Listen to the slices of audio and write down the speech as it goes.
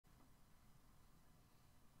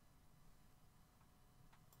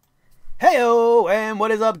Heyo, and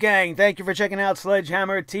what is up, gang? Thank you for checking out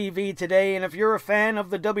Sledgehammer TV today. And if you're a fan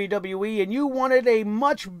of the WWE and you wanted a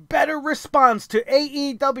much better response to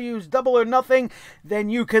AEW's Double or Nothing,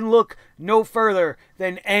 then you can look no further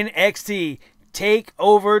than NXT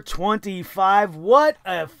Takeover 25. What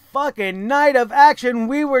a fucking night of action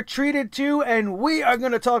we were treated to, and we are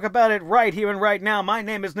going to talk about it right here and right now. My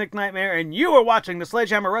name is Nick Nightmare, and you are watching the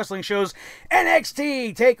Sledgehammer Wrestling Show's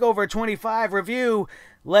NXT Takeover 25 review.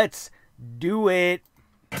 Let's do it.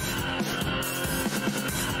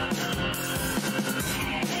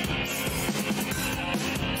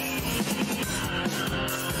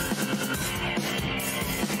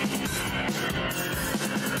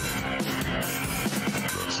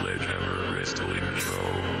 Sledgehammer Wrestling Show.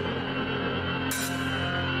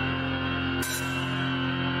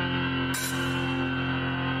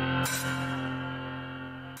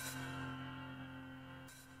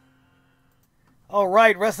 All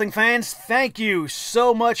right, wrestling fans, thank you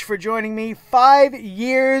so much for joining me. 5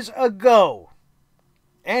 years ago,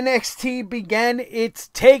 NXT began its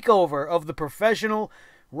takeover of the professional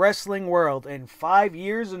wrestling world. And 5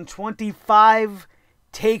 years and 25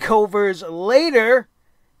 takeovers later,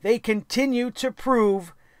 they continue to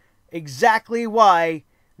prove exactly why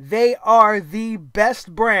they are the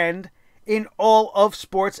best brand in all of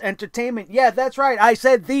sports entertainment. Yeah, that's right. I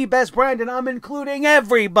said the best brand, and I'm including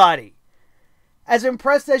everybody. As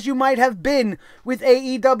impressed as you might have been with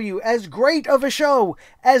AEW, as great of a show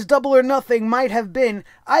as Double or Nothing might have been,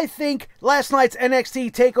 I think last night's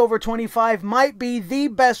NXT TakeOver 25 might be the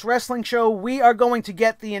best wrestling show we are going to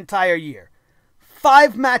get the entire year.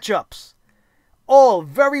 5 matchups, all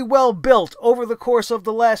very well built over the course of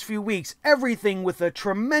the last few weeks. Everything with a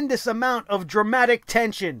tremendous amount of dramatic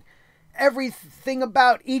tension. Everything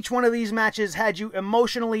about each one of these matches had you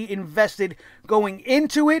emotionally invested going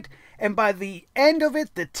into it. And by the end of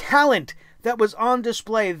it, the talent that was on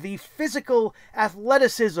display, the physical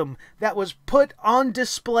athleticism that was put on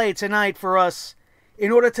display tonight for us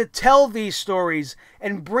in order to tell these stories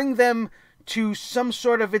and bring them to some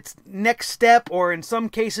sort of its next step, or in some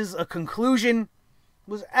cases a conclusion,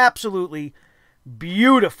 was absolutely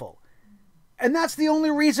beautiful. And that's the only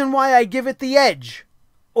reason why I give it the edge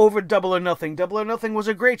over Double or Nothing. Double or Nothing was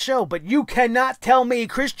a great show, but you cannot tell me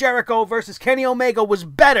Chris Jericho versus Kenny Omega was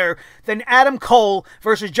better than Adam Cole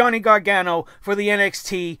versus Johnny Gargano for the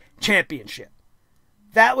NXT Championship.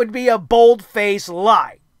 That would be a bold-faced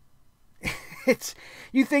lie.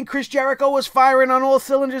 You think Chris Jericho was firing on all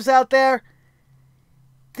cylinders out there?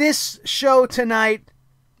 This show tonight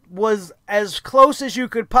was as close as you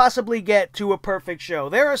could possibly get to a perfect show.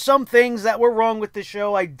 There are some things that were wrong with the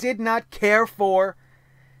show. I did not care for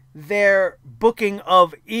their booking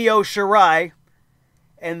of Io Shirai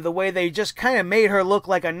and the way they just kind of made her look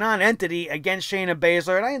like a non-entity against Shayna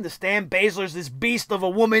Baszler. And I understand Baszler's this beast of a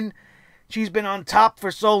woman. She's been on top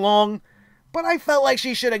for so long. But I felt like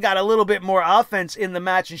she should have got a little bit more offense in the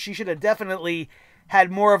match, and she should have definitely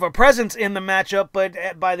had more of a presence in the matchup.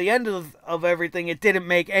 But by the end of everything, it didn't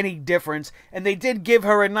make any difference. And they did give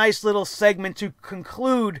her a nice little segment to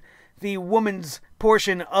conclude the women's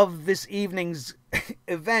portion of this evening's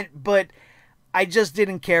event, but I just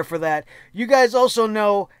didn't care for that. You guys also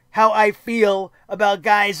know how I feel about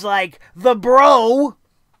guys like The Bro.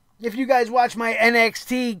 If you guys watch my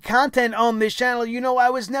NXT content on this channel, you know I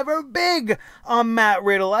was never big on Matt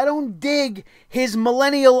Riddle. I don't dig his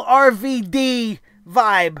millennial RVD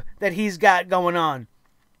vibe that he's got going on.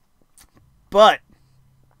 But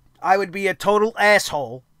I would be a total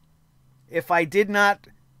asshole if I did not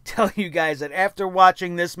tell you guys that after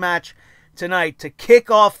watching this match tonight, to kick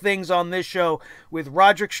off things on this show with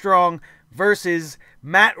Roderick Strong versus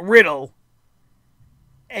Matt Riddle,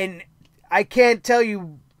 and I can't tell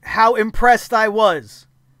you how impressed I was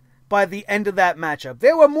by the end of that matchup.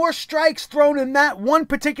 There were more strikes thrown in that one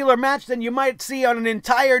particular match than you might see on an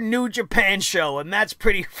entire New Japan show, and that's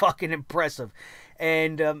pretty fucking impressive.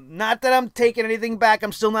 And not that I'm taking anything back,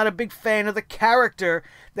 I'm still not a big fan of the character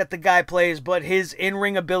that the guy plays, but his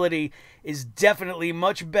in-ring ability is definitely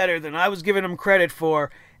much better than I was giving him credit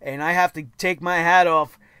for, and I have to take my hat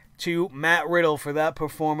off to Matt Riddle for that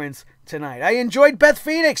performance tonight. I enjoyed Beth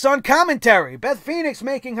Phoenix on commentary. Beth Phoenix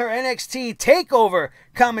making her NXT TakeOver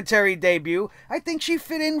commentary debut. I think she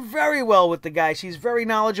fit in very well with the guy. She's very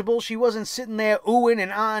knowledgeable. She wasn't sitting there oohing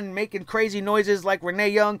and on, making crazy noises like Renee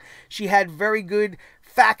Young. She had very good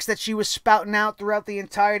facts that she was spouting out throughout the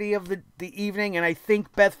entirety of the evening, and I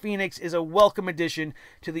think Beth Phoenix is a welcome addition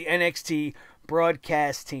to the NXT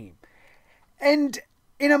broadcast team. And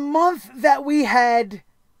in a month that we had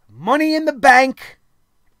Money in the Bank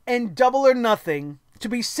and Double or Nothing, to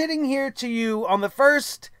be sitting here to you on the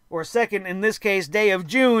first or second, in this case, day of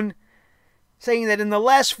June, saying that in the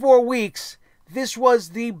last 4 weeks, this was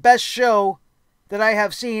the best show that I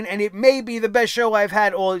have seen, and it may be the best show I've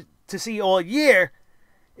had to see all year,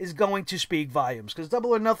 is going to speak volumes. Because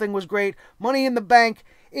Double or Nothing was great. Money in the Bank,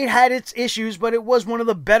 it had its issues, but it was one of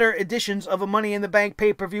the better editions of a Money in the Bank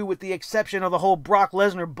pay-per-view, with the exception of the whole Brock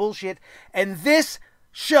Lesnar bullshit. And this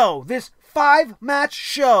show, this 5-match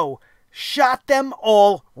show, shot them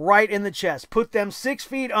all right in the chest. Put them 6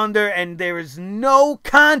 feet under, and there is no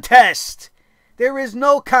contest. There is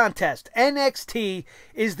no contest. NXT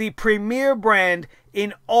is the premier brand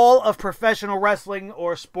in all of professional wrestling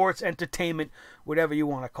or sports entertainment, whatever you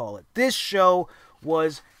want to call it. This show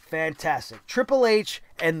was fantastic. Triple H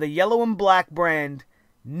and the Yellow and Black brand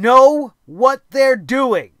know what they're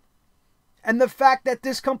doing. And the fact that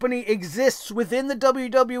this company exists within the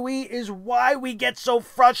WWE is why we get so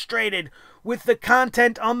frustrated with the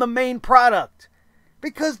content on the main product.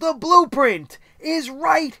 Because the blueprint is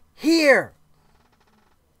right here.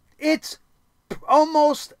 It's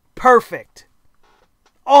almost perfect.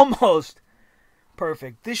 Almost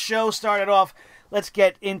perfect. This show started off, let's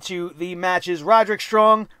get into the matches. Roderick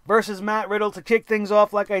Strong versus Matt Riddle to kick things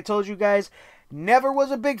off. Like I told you guys, never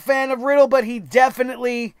was a big fan of Riddle, but he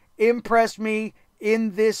definitely impressed me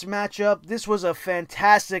in this matchup. This was a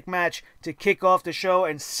fantastic match to kick off the show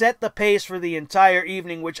and set the pace for the entire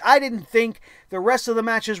evening, which I didn't think the rest of the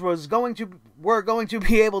matches were going to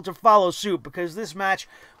be able to follow suit, because this match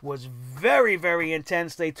was very, very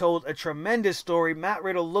intense. They told a tremendous story. Matt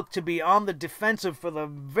Riddle looked to be on the defensive for the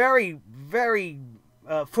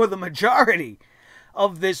for the majority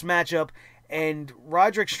of this matchup, and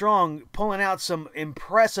Roderick Strong pulling out some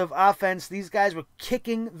impressive offense. These guys were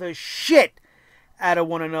kicking the shit out of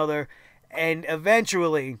one another, and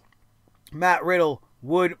eventually Matt Riddle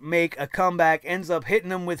would make a comeback, ends up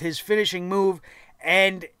hitting him with his finishing move,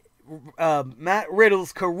 and Matt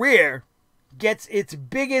Riddle's career gets its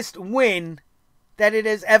biggest win that it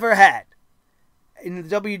has ever had, in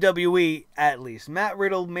the WWE at least. Matt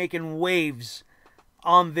Riddle making waves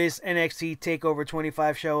on this NXT TakeOver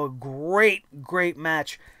 25 show. A great, great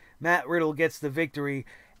match. Matt Riddle gets the victory,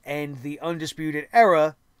 and the Undisputed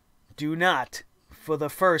Era do not, for the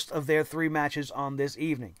first of their 3 matches on this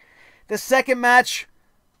evening. The second match,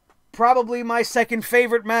 probably my second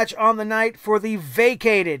favorite match on the night, for the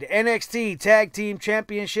vacated NXT Tag Team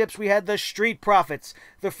Championships. We had the Street Profits,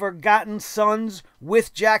 the Forgotten Sons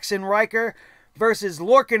with Jackson Ryker, versus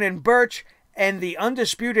Lorcan and Burch, and the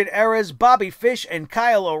Undisputed Era's Bobby Fish and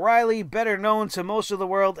Kyle O'Reilly, better known to most of the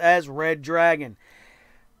world as Red Dragon.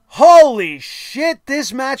 Holy shit,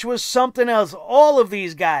 this match was something else. All of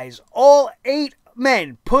these guys, all 8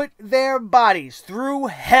 men, put their bodies through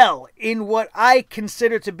hell in what I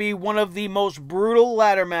consider to be one of the most brutal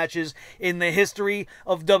ladder matches in the history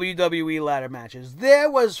of WWE ladder matches.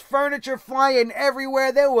 There was furniture flying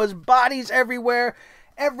everywhere. There was bodies everywhere.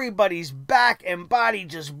 Everybody's back and body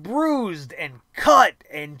just bruised and cut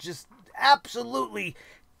and just absolutely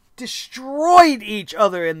destroyed each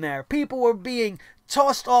other in there. People were being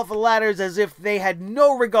tossed off of ladders as if they had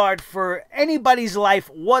no regard for anybody's life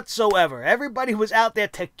whatsoever. Everybody was out there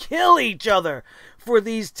to kill each other for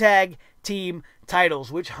these tag team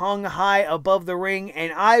titles, which hung high above the ring,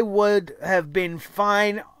 and I would have been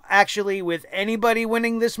fine actually with anybody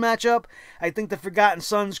winning this matchup. I think the Forgotten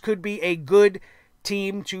Sons could be a good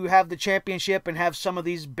team to have the championship and have some of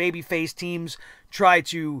these babyface teams try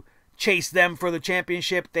to chase them for the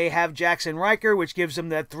championship. They have Jackson Ryker, which gives them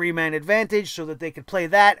that 3-man advantage so that they could play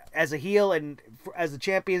that as a heel, and as the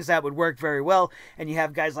champions that would work very well. And you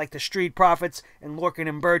have guys like the Street Profits and Lorcan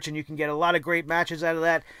and Burch, and you can get a lot of great matches out of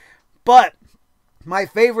that. But my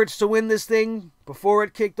favorites to win this thing before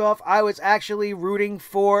it kicked off, I was actually rooting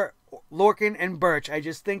for Lorcan and Burch. I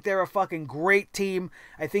just think they're a fucking great team.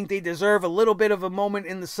 I think they deserve a little bit of a moment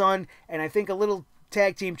in the sun, and I think a little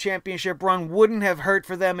tag team championship run wouldn't have hurt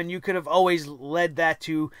for them, and you could have always led that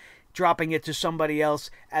to dropping it to somebody else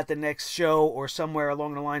at the next show or somewhere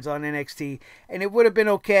along the lines on NXT, and it would have been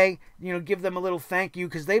okay. You know, give them a little thank you,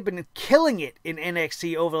 because they've been killing it in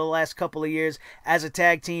NXT over the last couple of years as a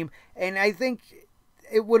tag team, and I think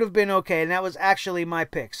it would have been okay, and that was actually my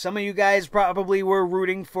pick. Some of you guys probably were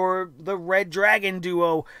rooting for the Red Dragon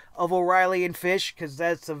duo of O'Reilly and Fish, because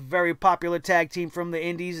that's a very popular tag team from the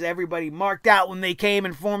indies. Everybody marked out when they came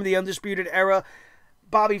and formed the Undisputed Era.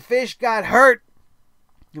 Bobby Fish got hurt.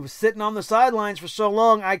 He was sitting on the sidelines for so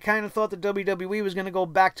long, I kind of thought the WWE was going to go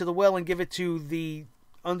back to the well and give it to the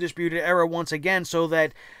Undisputed Era once again, so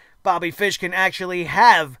that Bobby Fish can actually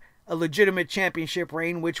have a legitimate championship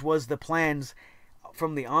reign, which was the plans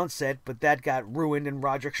from the onset, but that got ruined and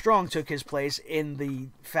Roderick Strong took his place in the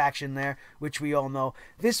faction there, which we all know.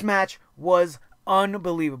 This match was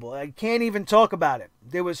unbelievable. I can't even talk about it.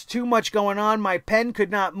 There was too much going on. My pen could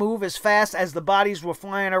not move as fast as the bodies were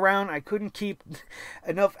flying around. I couldn't keep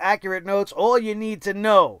enough accurate notes. All you need to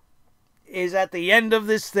know is at the end of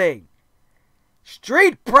this thing,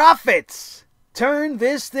 Street Profits turned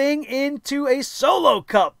this thing into a solo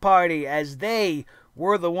cup party as they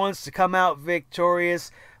were the ones to come out victorious.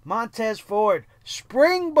 Montez Ford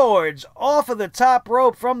springboards off of the top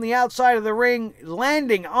rope from the outside of the ring,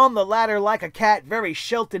 landing on the ladder like a cat, very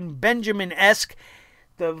Shelton Benjamin-esque.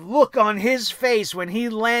 The look on his face when he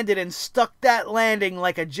landed and stuck that landing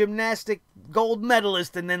like a gymnastic gold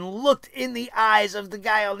medalist, and then looked in the eyes of the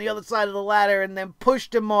guy on the other side of the ladder and then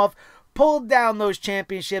pushed him off, pulled down those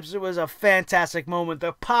championships. It was a fantastic moment.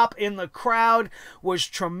 The pop in the crowd was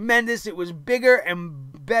tremendous. It was bigger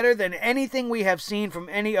and better than anything we have seen from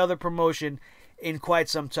any other promotion in quite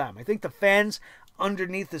some time. I think the fans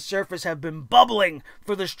underneath the surface have been bubbling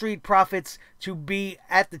for the Street Profits to be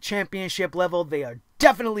at the championship level. They are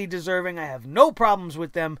definitely deserving. I have no problems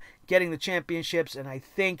with them getting the championships, and I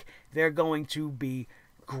think they're going to be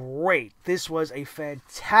great. This was a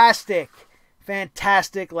fantastic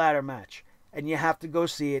ladder match, and you have to go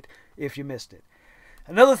see it if you missed it.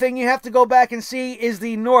 Another thing you have to go back and see is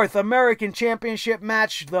the North American Championship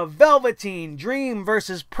match, the Velveteen Dream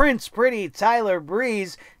versus Prince Pretty Tyler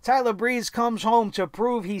Breeze. Tyler Breeze comes home to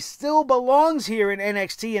prove he still belongs here in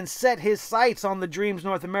NXT and set his sights on the Dream's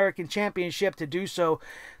North American Championship to do so.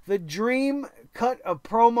 The Dream cut a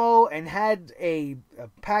promo and had a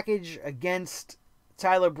package against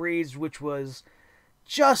Tyler Breeze, which was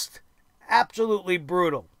just absolutely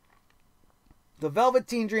brutal. The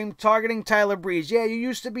Velveteen Dream targeting Tyler Breeze. Yeah, you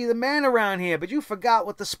used to be the man around here, but you forgot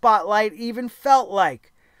what the spotlight even felt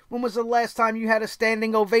like. When was the last time you had a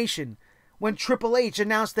standing ovation? When Triple H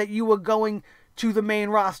announced that you were going to the main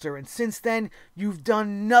roster, and since then, you've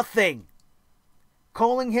done nothing.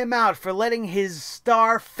 Calling him out for letting his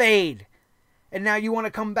star fade. And now you want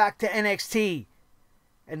to come back to NXT.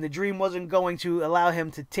 And the Dream wasn't going to allow him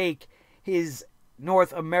to take his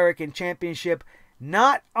North American Championship.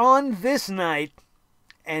 Not on this night.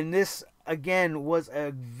 And this, again, was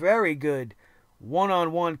a very good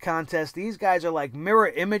one-on-one contest. These guys are like mirror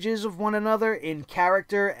images of one another in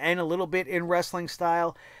character and a little bit in wrestling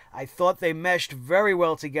style. I thought they meshed very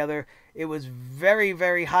well together. It was very,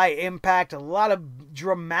 very high impact. A lot of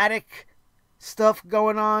dramatic stuff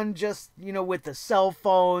going on, just, you know, with the cell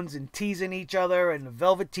phones and teasing each other, and the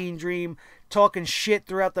Velveteen Dream talking shit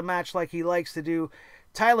throughout the match like he likes to do.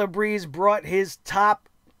 Tyler Breeze brought his top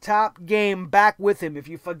game back with him. If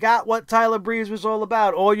you forgot what Tyler Breeze was all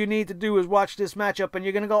about, all you need to do is watch this matchup and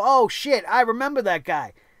you're going to go, oh shit, I remember that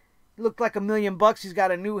guy. He looked like $1 million. He's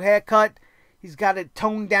got a new haircut. He's got it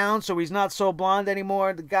toned down so he's not so blonde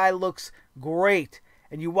anymore. The guy looks great.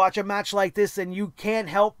 And you watch a match like this and you can't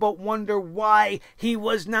help but wonder why he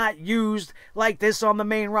was not used like this on the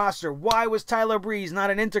main roster. Why was Tyler Breeze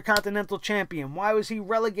not an Intercontinental Champion? Why was he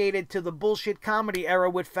relegated to the bullshit comedy era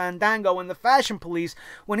with Fandango and the Fashion Police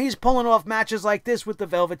when he's pulling off matches like this with the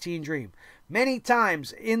Velveteen Dream? Many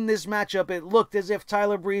times in this matchup, it looked as if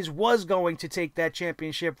Tyler Breeze was going to take that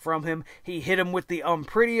championship from him. He hit him with the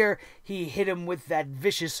Prettier. He hit him with that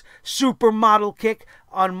vicious supermodel kick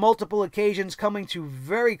on multiple occasions, coming to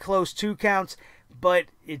very close 2 counts. But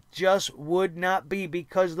it just would not be,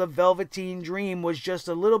 because the Velveteen Dream was just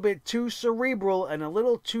a little bit too cerebral and a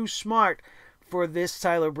little too smart for this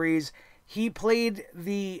Tyler Breeze. He played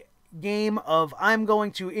the game of, I'm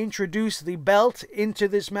going to introduce the belt into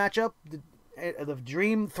this matchup. The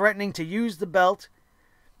Dream threatening to use the belt,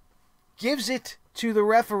 gives it to the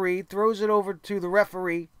referee, throws it over to the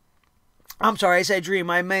referee. I'm sorry, I said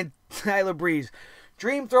Dream, I meant Tyler Breeze.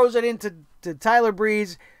 Dream throws it into Tyler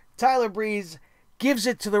Breeze. Tyler Breeze gives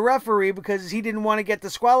it to the referee because he didn't want to get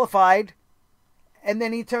disqualified. And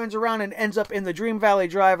then he turns around and ends up in the Dream Valley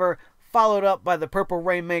Driver, followed up by the Purple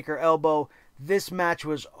Rainmaker elbow. This match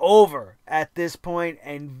was over at this point,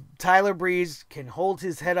 and Tyler Breeze can hold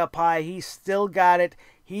his head up high. He still got it.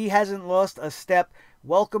 He hasn't lost a step.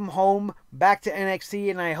 Welcome home back to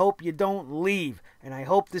NXT, and I hope you don't leave. And I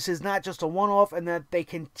hope this is not just a one-off and that they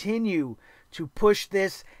continue to push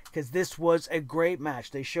this, because this was a great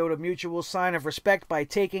match. They showed a mutual sign of respect by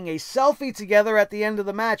taking a selfie together at the end of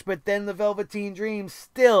the match, but then the Velveteen Dream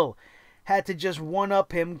still had to just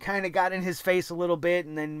one-up him, kind of got in his face a little bit,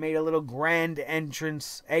 and then made a little grand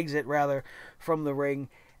exit from the ring,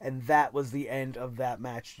 and that was the end of that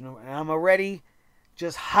match. And I'm already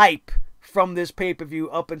just hype from this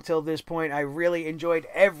pay-per-view up until this point. I really enjoyed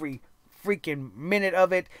every freaking minute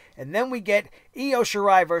of it. And then we get Io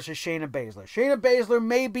Shirai versus Shayna Baszler. Shayna Baszler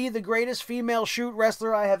may be the greatest female shoot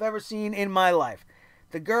wrestler I have ever seen in my life.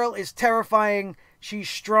 The girl is terrifying. She's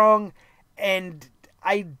strong. And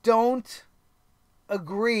I don't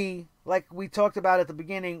agree, like we talked about at the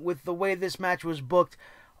beginning, with the way this match was booked.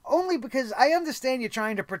 Only because I understand you're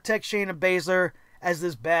trying to protect Shayna Baszler as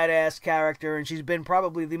this badass character, and she's been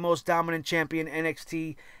probably the most dominant champion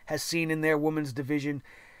NXT has seen in their women's division.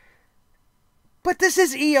 But this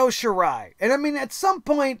is Io Shirai. And I mean, at some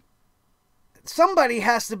point, somebody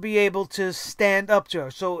has to be able to stand up to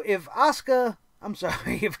her. So if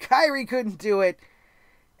if Kairi couldn't do it,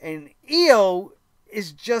 and Io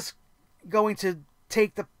is just going to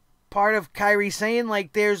take the part of Kairi saying,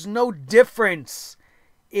 like, there's no difference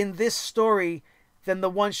in this story than the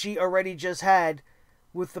one she already just had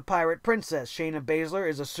with the Pirate Princess. Shayna Baszler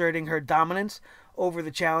is asserting her dominance over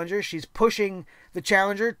the challenger. She's pushing the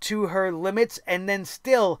challenger to her limits and then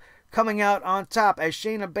still coming out on top as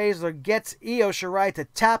Shayna Baszler gets Io Shirai to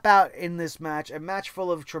tap out in this match. A match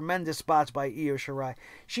full of tremendous spots by Io Shirai.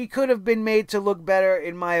 She could have been made to look better,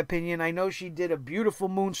 in my opinion. I know she did a beautiful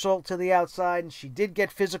moonsault to the outside, and she did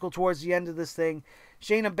get physical towards the end of this thing.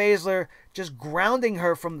 Shayna Baszler just grounding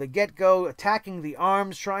her from the get-go, attacking the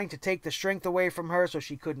arms, trying to take the strength away from her so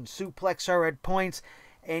she couldn't suplex her at points.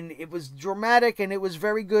 And it was dramatic, and it was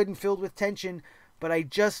very good and filled with tension, but I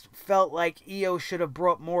just felt like Io should have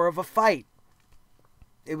brought more of a fight.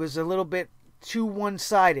 It was a little bit too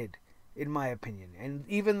one-sided, in my opinion. And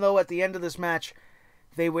even though at the end of this match,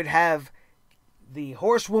 they would have the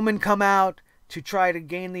Horsewoman come out to try to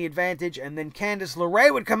gain the advantage, and then Candice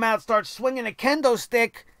LeRae would come out, start swinging a kendo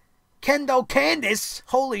stick. Kendo Candice,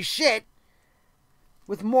 holy shit.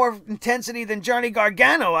 With more intensity than Johnny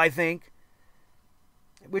Gargano, I think.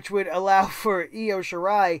 Which would allow for Io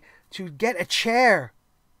Shirai to get a chair.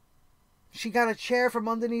 She got a chair from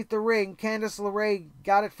underneath the ring. Candice LeRae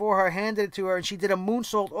got it for her, handed it to her, and she did a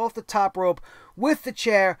moonsault off the top rope with the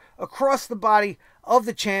chair across the body of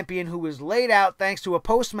the champion, who was laid out thanks to a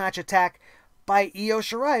post-match attack by Io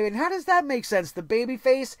Shirai. And how does that make sense? The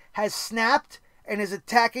babyface has snapped and is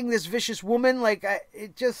attacking this vicious woman. Like,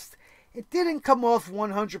 it didn't come off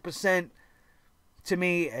 100% to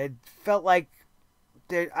me. It felt like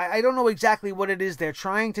I don't know exactly what it is they're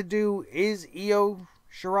trying to do. Is Io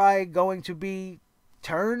Shirai going to be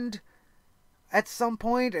turned at some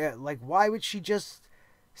point? Like, why would she just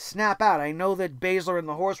snap out? I know that Baszler and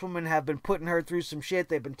the Horsewoman have been putting her through some shit.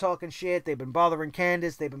 They've been talking shit. They've been bothering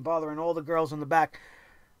Candice. They've been bothering all the girls in the back.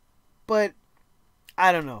 But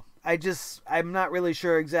I don't know. I'm not really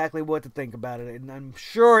sure exactly what to think about it. And I'm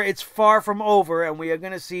sure it's far from over, and we are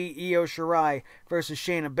going to see Io Shirai versus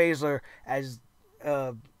Shayna Baszler, as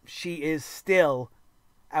she is still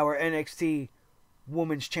our NXT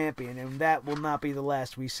Women's Champion, and that will not be the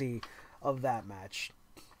last we see of that match.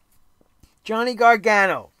 Johnny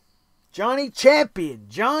Gargano, Johnny Champion,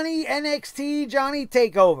 Johnny NXT, Johnny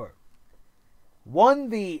Takeover, won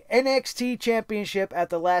the NXT Championship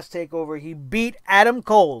at the last Takeover. He beat Adam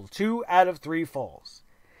Cole 2 out of 3 falls.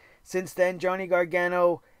 Since then, Johnny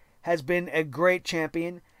Gargano has been a great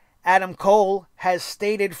champion. Adam Cole has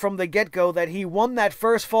stated from the get-go that he won that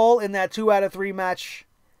first fall in that 2 out of 3 match.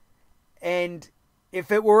 And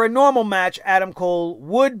if it were a normal match, Adam Cole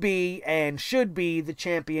would be and should be the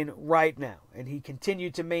champion right now. And he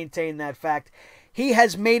continued to maintain that fact. He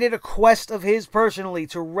has made it a quest of his personally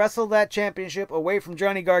to wrestle that championship away from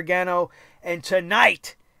Johnny Gargano. And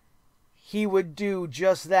tonight, he would do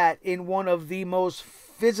just that in one of the most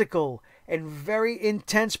physical and very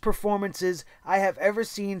intense performances I have ever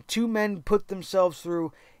seen two men put themselves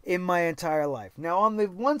through in my entire life. Now, on the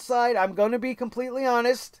one side, I'm going to be completely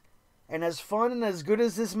honest, and as fun and as good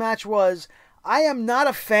as this match was, I am not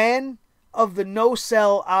a fan of the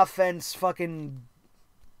no-sell offense fucking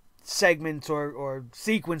segments or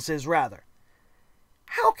sequences, rather.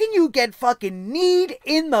 How can you get fucking kneed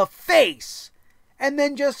in the face and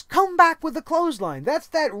then just come back with a clothesline? That's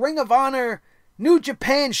that Ring of Honor New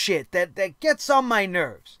Japan shit that gets on my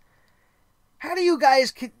nerves. How do you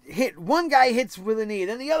guys hit? One guy hits with a knee,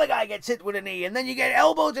 then the other guy gets hit with a knee, and then you get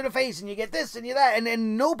elbow to the face, and you get this and you that,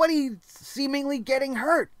 and nobody seemingly getting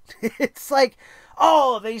hurt. It's like,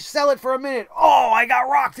 oh, they sell it for a minute. Oh, I got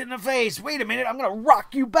rocked in the face. Wait a minute, I'm going to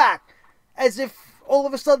rock you back. As if all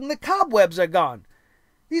of a sudden the cobwebs are gone.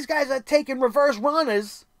 These guys are taking reverse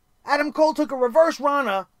Ranas. Adam Cole took a reverse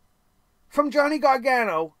Rana from Johnny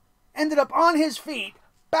Gargano, ended up on his feet,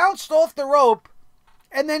 bounced off the rope,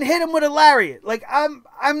 and then hit him with a lariat. Like, I'm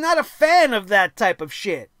not a fan of that type of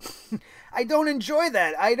shit. I don't enjoy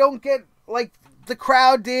that. I don't get, like the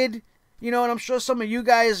crowd did You know, and I'm sure some of you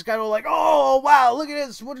guys got all like, oh, wow, look at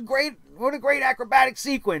this. What a great acrobatic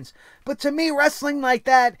sequence. But to me, wrestling like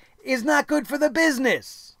that is not good for the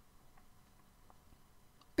business.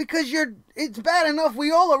 Because it's bad enough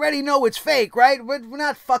we all already know it's fake, right? We're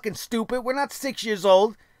not fucking stupid. We're not 6 years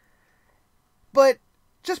old. But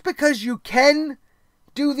just because you can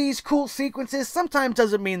do these cool sequences sometimes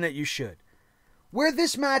doesn't mean that you should. Where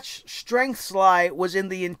this match strengths lie was in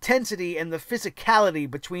the intensity and the physicality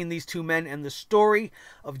between these two men and the story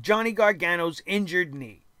of Johnny Gargano's injured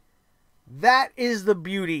knee. That is the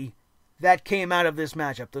beauty that came out of this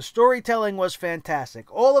matchup. The storytelling was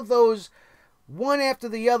fantastic. All of those one after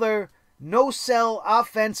the other no-sell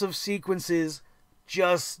offensive sequences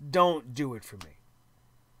just don't do it for me.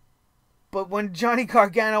 But when Johnny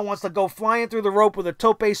Gargano wants to go flying through the rope with a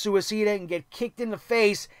tope suicida and get kicked in the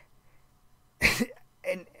face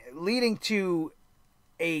and leading to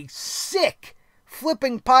a sick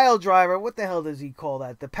flipping pile driver. What the hell does he call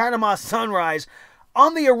that? The Panama Sunrise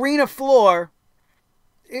on the arena floor.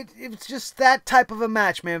 It's just that type of a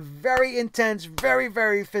match, man. Very intense, very,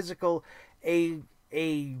 very physical. A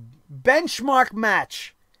benchmark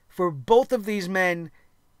match for both of these men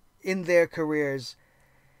in their careers.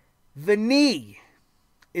 The knee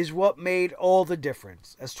is what made all the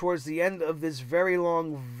difference. As towards the end of this very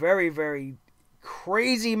long, very, very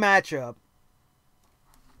crazy matchup,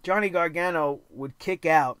 Johnny Gargano would kick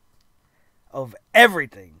out of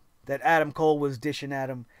everything that Adam Cole was dishing at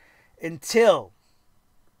him until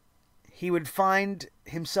he would find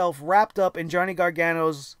himself wrapped up in Johnny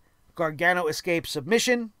Gargano's Gargano escape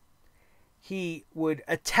submission. He would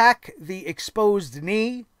attack the exposed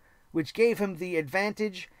knee, which gave him the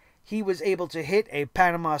advantage. He was able to hit a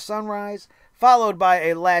Panama Sunrise, followed by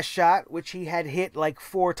a last shot, which he had hit like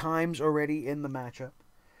 4 times already in the matchup.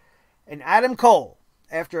 And Adam Cole,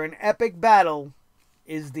 after an epic battle,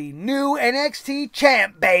 is the new NXT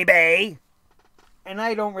champ, baby! And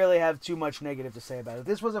I don't really have too much negative to say about it.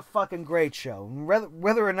 This was a fucking great show.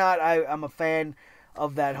 Whether or not I'm a fan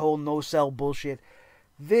of that whole no-sell bullshit,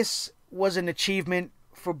 this was an achievement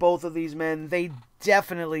for both of these men. They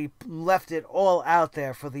definitely left it all out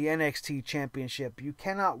there for the NXT Championship. You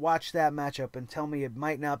cannot watch that matchup and tell me it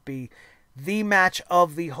might not be the match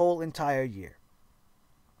of the whole entire year.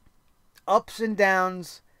 Ups and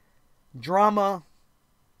downs, drama,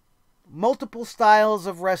 multiple styles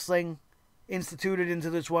of wrestling instituted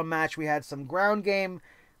into this one match. We had some ground game.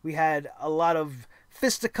 We had a lot of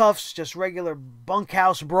fisticuffs, just regular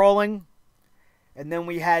bunkhouse brawling. And then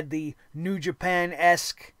we had the New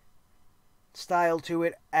Japan-esque style to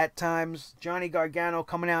it at times. Johnny Gargano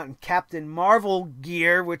coming out in Captain Marvel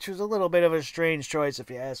gear, which was a little bit of a strange choice if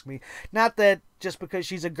you ask me. Not that just because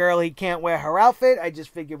she's a girl he can't wear her outfit. I just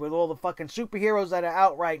figured with all the fucking superheroes that are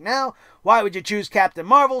out right now, why would you choose Captain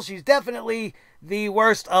Marvel? She's definitely the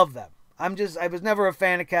worst of them. I was never a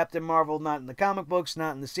fan of Captain Marvel, not in the comic books,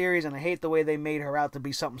 not in the series, and I hate the way they made her out to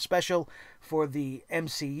be something special for the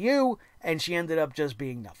MCU, and she ended up just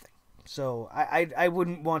being nothing. So I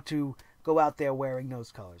wouldn't want to go out there wearing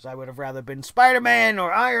those colors. I would have rather been Spider-Man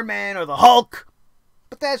or Iron Man or the Hulk,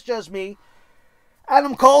 but that's just me.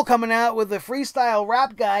 Adam Cole coming out with a freestyle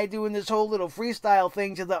rap guy doing this whole little freestyle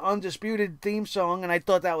thing to the Undisputed theme song, and I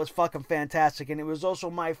thought that was fucking fantastic. And it was also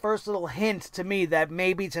my first little hint to me that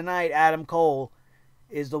maybe tonight Adam Cole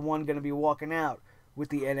is the one going to be walking out with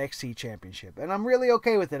the NXT Championship. And I'm really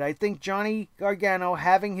okay with it. I think Johnny Gargano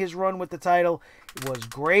having his run with the title was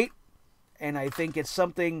great, and I think it's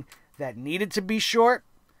something that needed to be short,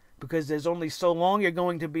 because there's only so long you're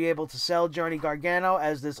going to be able to sell Johnny Gargano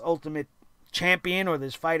as this ultimate champion or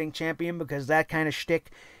this fighting champion, because that kind of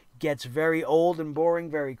shtick gets very old and boring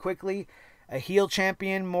very quickly. A heel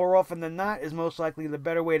champion, more often than not, is most likely the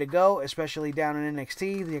better way to go, especially down in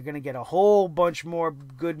NXT. You're going to get a whole bunch more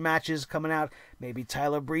good matches coming out. Maybe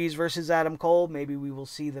Tyler Breeze versus Adam Cole. Maybe we will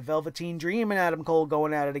see the Velveteen Dream and Adam Cole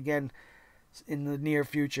going at it again in the near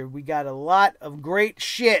future. We got a lot of great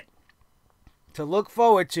shit to look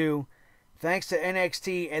forward to thanks to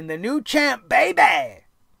NXT and the new champ, baby!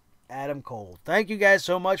 Adam Cole. Thank you guys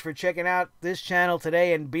so much for checking out this channel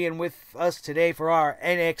today and being with us today for our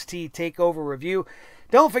NXT Takeover review.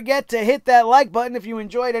 Don't forget to hit that like button if you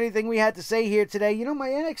enjoyed anything we had to say here today. You know, my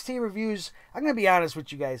NXT reviews, I'm going to be honest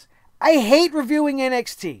with you guys, I hate reviewing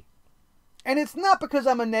NXT. And it's not because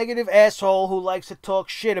I'm a negative asshole who likes to talk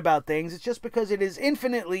shit about things. It's just because it is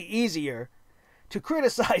infinitely easier to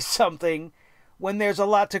criticize something when there's a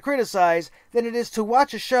lot to criticize than it is to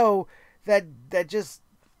watch a show that just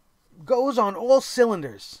goes on all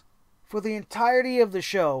cylinders for the entirety of the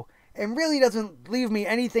show and really doesn't leave me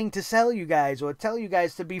anything to sell you guys or tell you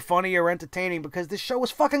guys to be funny or entertaining, because this show was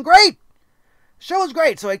fucking great. Show was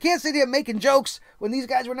great, so I can't sit here making jokes when these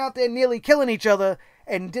guys were out there nearly killing each other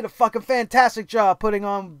and did a fucking fantastic job putting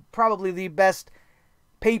on probably the best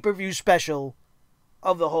pay-per-view special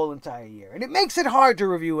of the whole entire year. And it makes it hard to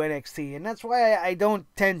review NXT, and that's why I don't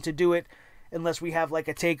tend to do it unless we have like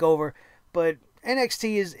a takeover. But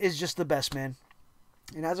NXT is just the best, man.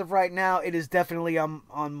 And as of right now, it is definitely on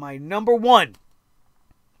my number one.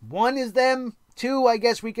 One is them. Two, I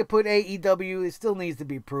guess we could put AEW. It still needs to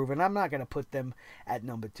be proven. I'm not going to put them at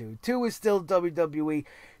number two. Two is still WWE.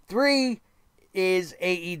 Three is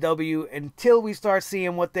AEW until we start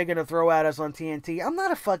seeing what they're going to throw at us on TNT. I'm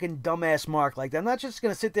not a fucking dumbass mark like that. I'm not just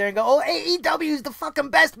going to sit there and go, oh, AEW is the fucking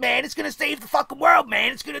best, man. It's going to save the fucking world,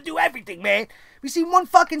 man. It's going to do everything, man. We see one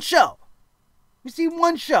fucking show. We see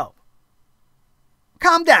one show.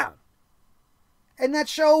 Calm down. And that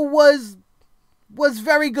show was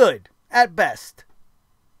very good at best.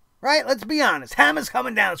 Right? Let's be honest. Hammer's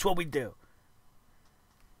coming down. That's what we do.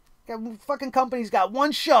 Fucking company's got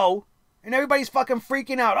one show and everybody's fucking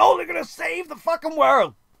freaking out. Oh, they're going to save the fucking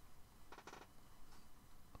world.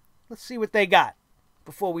 Let's see what they got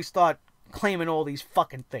before we start claiming all these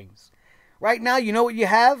fucking things. Right now, you know what you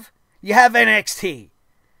have? You have NXT.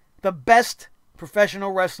 The best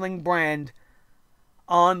professional wrestling brand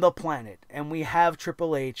on the planet. And we have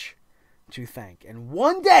Triple H to thank. And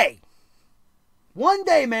one day,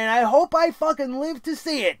 man, I hope I fucking live to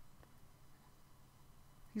see it.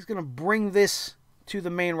 He's going to bring this to the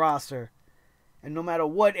main roster. And no matter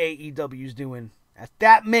what AEW's doing, at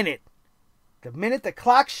that minute, the minute the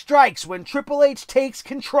clock strikes when Triple H takes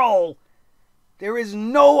control, there is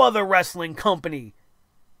no other wrestling company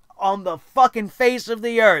on the fucking face of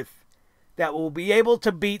the earth that will be able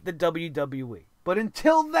to beat the WWE. But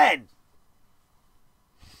until then,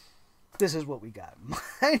 this is what we got.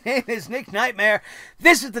 My name is Nick Nightmare.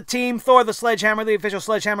 This is the team. Thor the Sledgehammer, the official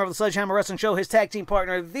Sledgehammer of the Sledgehammer Wrestling Show. His tag team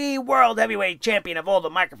partner, the World Heavyweight Champion of all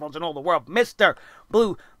the microphones in all the world, Mr.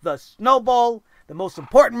 Blue the Snowball. The most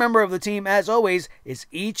important member of the team, as always, is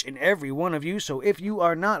each and every one of you. So if you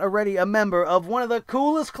are not already a member of one of the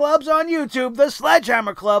coolest clubs on YouTube, the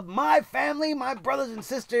Sledgehammer Club, my family, my brothers and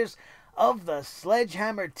sisters of the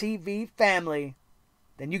Sledgehammer TV family,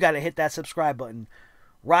 then you got to hit that subscribe button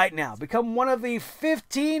right now. Become one of the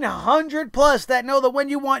 1,500 plus that know that when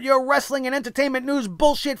you want your wrestling and entertainment news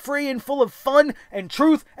bullshit free and full of fun and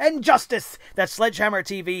truth and justice, that Sledgehammer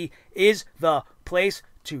TV is the place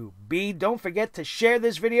to be. Don't forget to share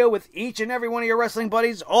this video with each and every one of your wrestling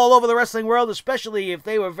buddies all over the wrestling world, especially if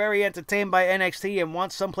they were very entertained by NXT and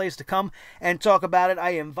want someplace to come and talk about it.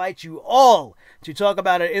 I invite you all to talk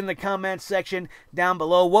about it in the comments section down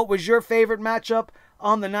below. What was your favorite matchup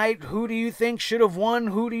on the night? Who do you think should have won?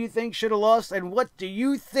 Who do you think should have lost? And what do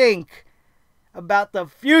you think about the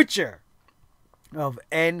future of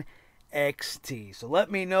NXT? So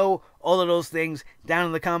let me know all of those things down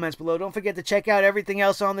in the comments below. Don't forget to check out everything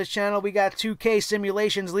else on this channel. We got 2K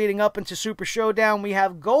simulations leading up into Super Showdown. We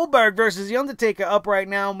have Goldberg versus The Undertaker up right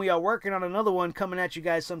now, and we are working on another one coming at you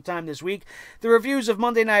guys sometime this week. The reviews of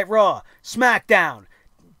Monday Night Raw, SmackDown,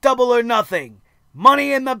 Double or Nothing,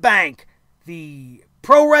 Money in the Bank, the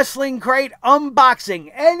Pro Wrestling Crate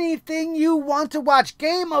unboxing, anything you want to watch.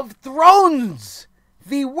 Game of Thrones,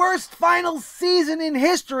 the worst final season in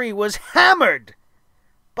history, was hammered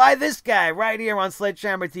by this guy right here on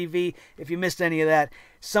Sledgehammer TV. If you missed any of that,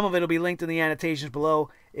 some of it will be linked in the annotations below.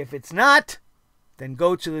 If it's not, then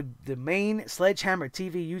go to the main Sledgehammer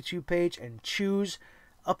TV YouTube page and choose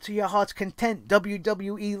up to your heart's content.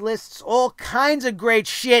 WWE lists, all kinds of great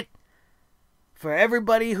shit for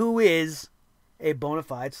everybody who is a bona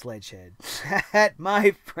fide sledgehead. That,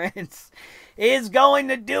 my friends, is going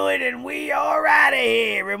to do it, and we are out of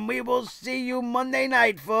here, and we will see you Monday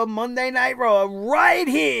night for Monday Night Raw right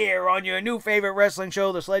here on your new favorite wrestling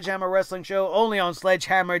show, the Sledgehammer Wrestling Show, only on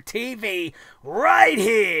Sledgehammer TV, right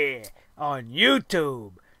here on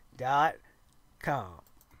YouTube.com.